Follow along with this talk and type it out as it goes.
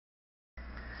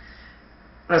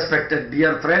Respected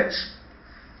dear friends,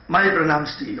 my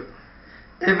pranams to you.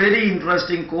 A very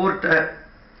interesting court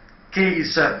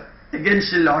case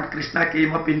against Lord Krishna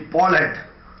came up in Poland.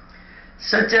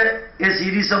 Such a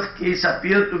series of cases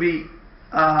appear to be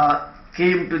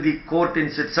came to the court in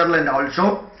Switzerland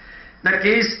also. The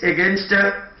case against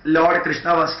Lord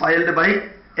Krishna was filed by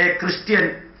a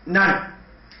Christian nun,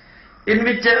 in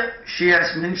which she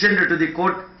has mentioned to the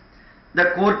court.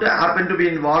 The court happened to be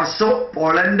in Warsaw,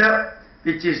 Poland,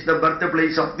 which is the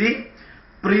birthplace of the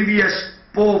previous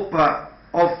Pope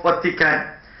of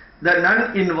Vatican. The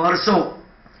nun in Warsaw,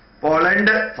 Poland,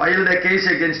 filed a case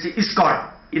against ISKCON,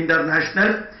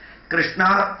 International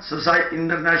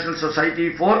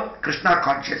Society for Krishna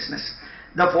Consciousness.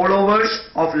 The followers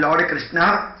of Lord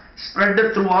Krishna spread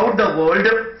throughout the world.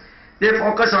 They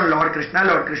focus on Lord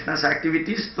Krishna's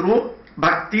activities through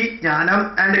Bhakti,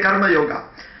 Jnanam and Karma Yoga.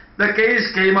 The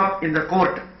case came up in the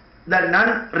court. The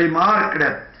nun remarked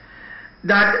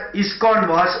that ISKCON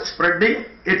was spreading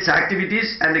its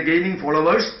activities and gaining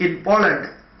followers in Poland.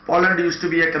 Poland used to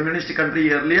be a communist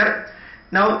country earlier.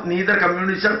 Now neither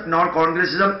communism nor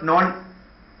Congressism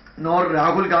nor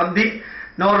Rahul Gandhi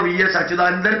nor V.S.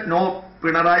 Achyutanandan nor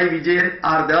Pinarayi Vijayan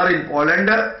are there in Poland.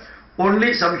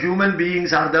 Only some human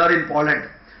beings are there in Poland.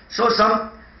 So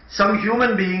some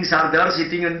human beings are there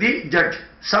sitting in the judge.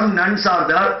 Some nuns are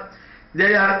there.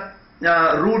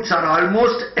 Their roots are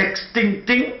almost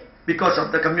extincting because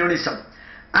of the communism.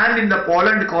 And in the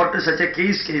Poland court such a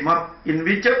case came up in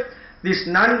which this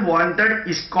nun wanted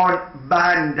ISKCON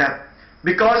banned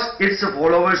because its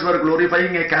followers were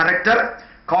glorifying a character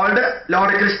called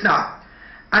Lord Krishna.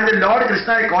 And Lord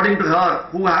Krishna, according to her,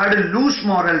 who had loose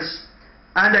morals,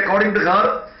 and according to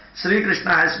her, Sri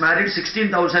Krishna has married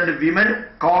 16,000 women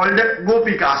called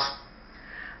Gopikas.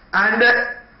 And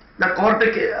the court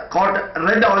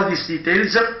read all these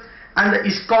details, and the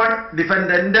ISKCON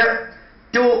defendant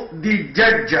to the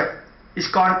judge,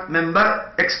 ISKCON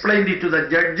member, explained it to the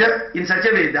judge in such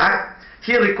a way that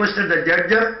he requested the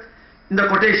judge in the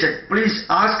quotation, please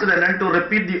ask the nun to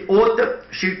repeat the oath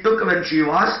she took when she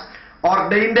was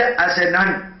ordained as a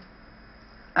nun.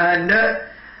 And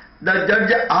the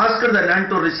judge asked the nun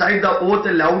to recite the oath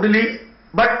loudly,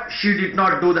 but she did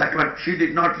not do that one. She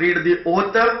did not read the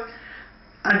oath.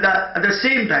 And at the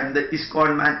same time, the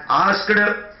ISKCON man asked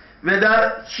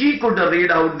whether he could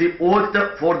read out the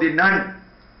oath for the nun.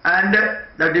 And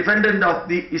the defendant of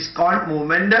the ISKCON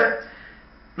movement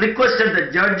requested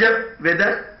the judge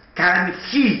whether can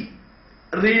he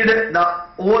read the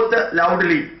oath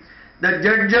loudly. The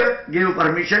judge gave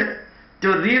permission to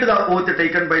read the oath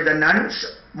taken by the nuns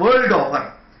world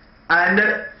over. And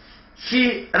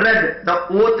he read the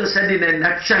oath said in a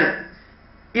nutshell.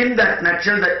 In that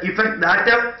nutshell, the effect that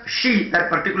that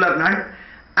particular nun,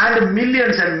 and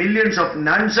millions of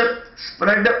nuns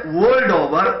spread world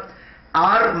over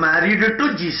are married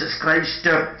to Jesus Christ.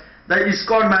 The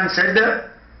ISKCON man said,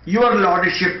 your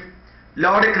lordship,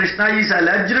 Lord Krishna is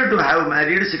alleged to have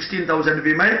married 16,000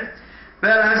 women,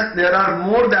 whereas there are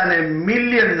more than 1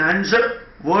 million nuns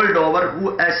world over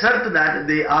who assert that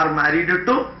they are married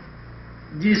to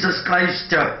Jesus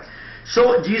Christ.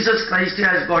 So Jesus Christ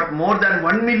has got more than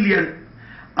 1 million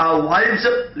wives.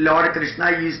 Lord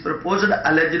Krishna is proposed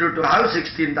alleged to have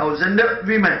 16,000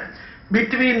 women.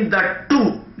 Between the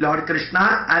two, Lord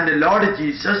Krishna and Lord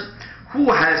Jesus, who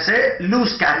has a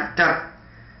loose character.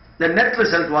 The net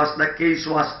result was the case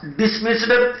was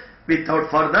dismissed without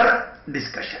further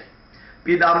discussion.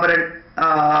 Pidambaran,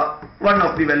 one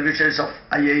of the well-wishers of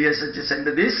IAS, sent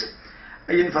this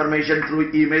information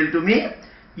through email to me.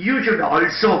 You should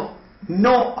also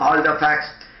know all the facts,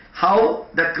 how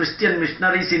the Christian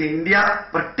missionaries in India,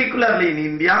 particularly in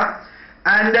India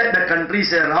and the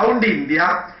countries around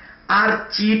India, are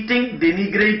cheating,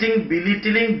 denigrating,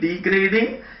 belittling,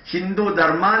 degrading Hindu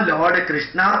Dharma, Lord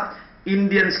Krishna,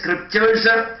 Indian scriptures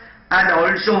and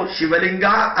also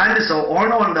Shivalinga and so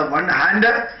on the one hand,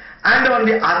 and on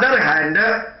the other hand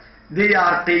they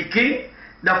are taking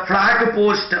the flag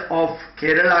post of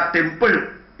Kerala temple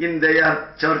in their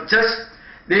churches.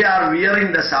 They are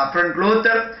wearing the saffron cloth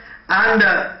and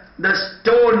the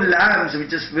stone lamps,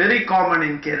 which is very common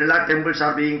in Kerala temples,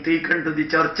 are being taken to the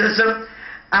churches,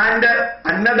 and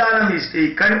Annadanam is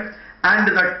taken, and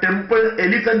the temple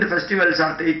elephant festivals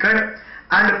are taken,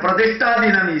 and Pradishta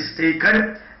Dinam is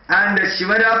taken, and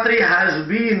Shivaratri has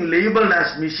been labelled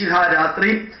as Mishiha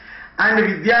Ratri, and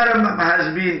Vidyarambha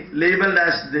has been labelled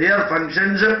as their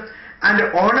functions, and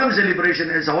Onam celebration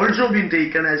has also been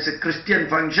taken as a Christian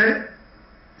function.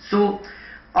 So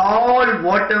all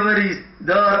whatever is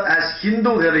there as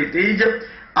Hindu heritage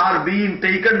are being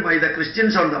taken by the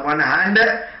Christians on the one hand,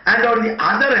 and on the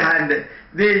other hand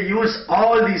they use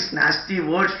all these nasty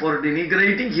words for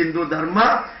denigrating Hindu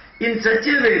Dharma in such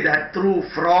a way that through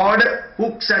fraud,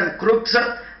 hooks and crooks,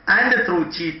 and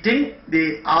through cheating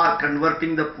they are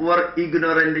converting the poor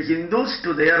ignorant Hindus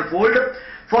to their fold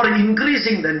for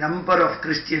increasing the number of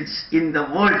Christians in the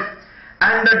world.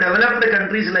 And the developed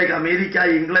countries like America,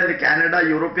 England, Canada,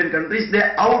 European countries, they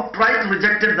outright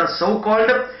rejected the so-called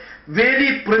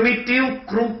very primitive,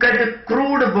 crooked,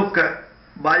 crude book,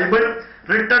 Bible,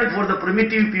 written for the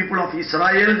primitive people of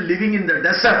Israel living in the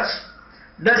deserts.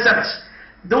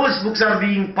 Those books are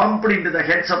being pumped into the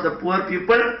heads of the poor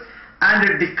people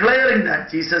and declaring that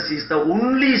Jesus is the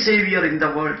only Savior in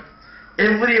the world.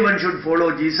 Everyone should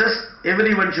follow Jesus,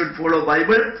 everyone should follow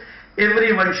Bible,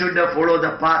 everyone should follow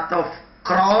the path of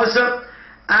cross,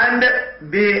 and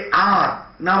they are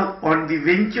now on the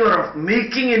venture of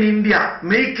making in India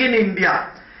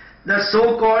the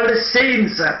so-called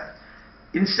saints.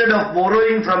 Instead of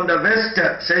borrowing from the West,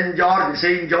 Saint George,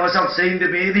 Saint Joseph, Saint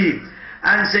Mary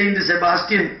and Saint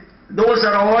Sebastian, those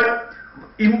are all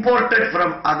imported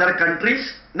from other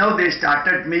countries. Now they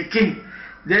started making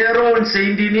their own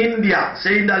saint in India,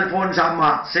 Saint Alphonse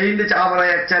Amma, Saint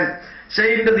Chavarayachan,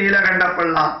 Saint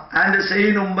Neelakantapalla and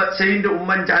Saint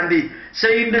Umman Chandi,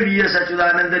 Saint V.S.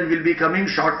 Achudanandan will be coming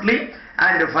shortly,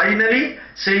 and finally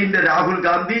Saint Rahul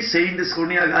Gandhi, Saint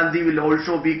Sonia Gandhi will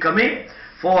also be coming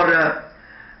for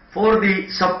the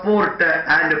support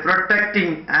and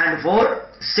protecting and for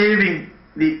saving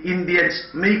the Indians.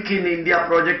 Make in India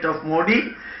project of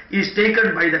Modi is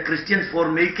taken by the Christians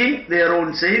for making their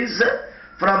own saints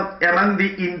from among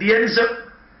the Indians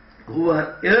who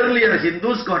were earlier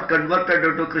Hindus, got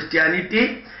converted to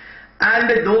Christianity,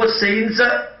 and those saints,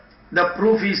 the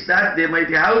proof is that they might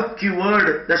have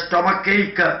cured the stomach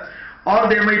ache, or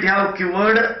they might have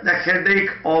cured the headache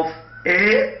of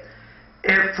a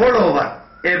follower,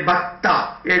 a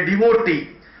bhakta, a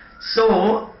devotee.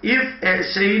 So if a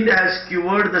saint has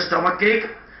cured the stomach ache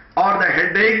or the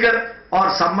headache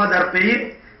or some other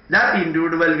pain, that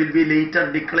individual will be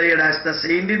later declared as the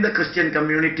saint in the Christian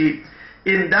community.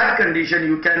 In that condition,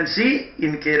 you can see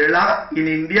in Kerala, in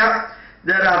India,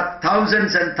 there are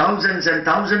thousands and thousands and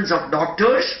thousands of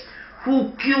doctors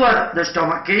who cure the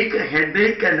stomach ache,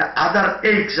 headache and other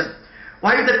aches.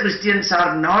 Why the Christians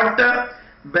are not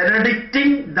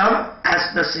benedicting them as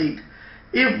the saint?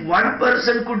 If one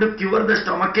person could cure the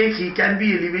stomach ache, he can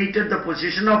be elevated the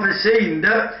position of a saint.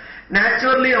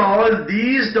 Naturally, all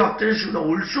these doctors should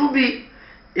also be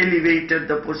elevated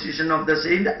the position of the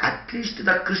saint. At least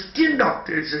the Christian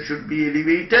doctors should be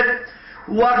elevated,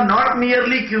 who are not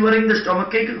merely curing the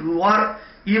stomachache, who are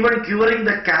even curing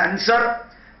the cancer,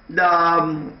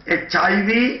 the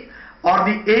HIV or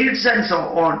the AIDS and so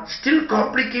on. Still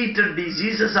complicated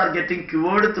diseases are getting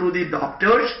cured through the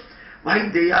doctors. Why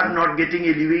they are not getting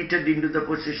elevated into the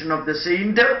position of the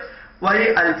saint?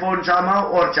 Why Alphonse Amma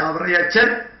or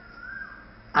Chavarayachan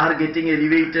are getting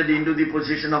elevated into the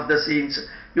position of the saints?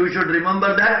 You should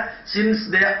remember that since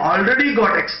they already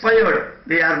got expired,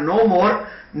 they are no more,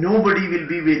 nobody will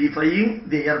be verifying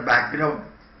their background.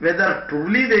 Whether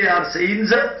truly they are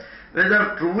saints,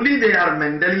 whether truly they are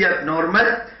mentally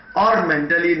abnormal or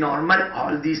mentally normal,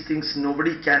 all these things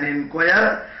nobody can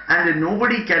inquire and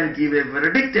nobody can give a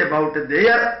verdict about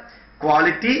their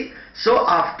quality. So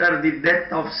after the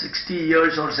death of 60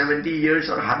 years or 70 years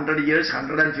or 100 years,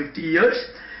 150 years,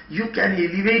 you can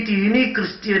elevate any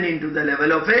Christian into the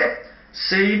level of a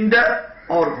saint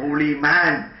or holy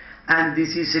man. And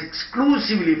this is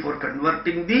exclusively for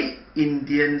converting the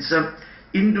Indians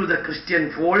into the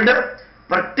Christian fold,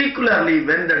 particularly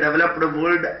when the developed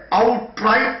world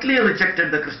outrightly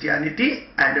rejected the Christianity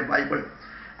and the Bible.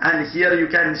 And here you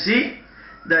can see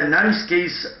the nun's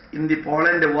case in the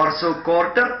Poland Warsaw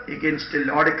court against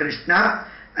Lord Krishna,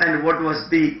 and what was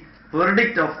the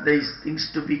verdict of these things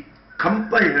to be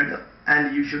compiled.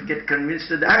 And you should get convinced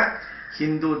that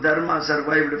Hindu Dharma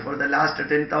survived for the last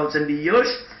 10,000 years,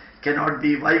 cannot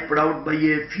be wiped out by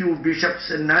a few bishops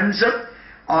and nuns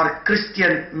or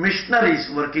Christian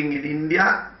missionaries working in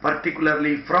India,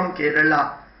 particularly from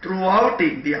Kerala throughout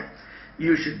India.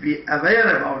 You should be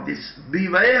aware about this.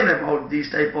 Beware about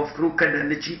this type of crooked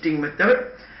and cheating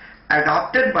method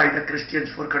adopted by the Christians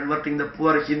for converting the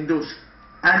poor Hindus,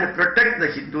 and protect the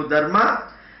Hindu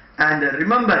Dharma. And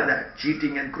remember that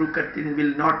cheating and crooked thing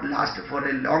will not last for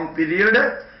a long period.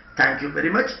 Thank you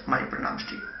very much. My pranams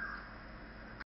to you.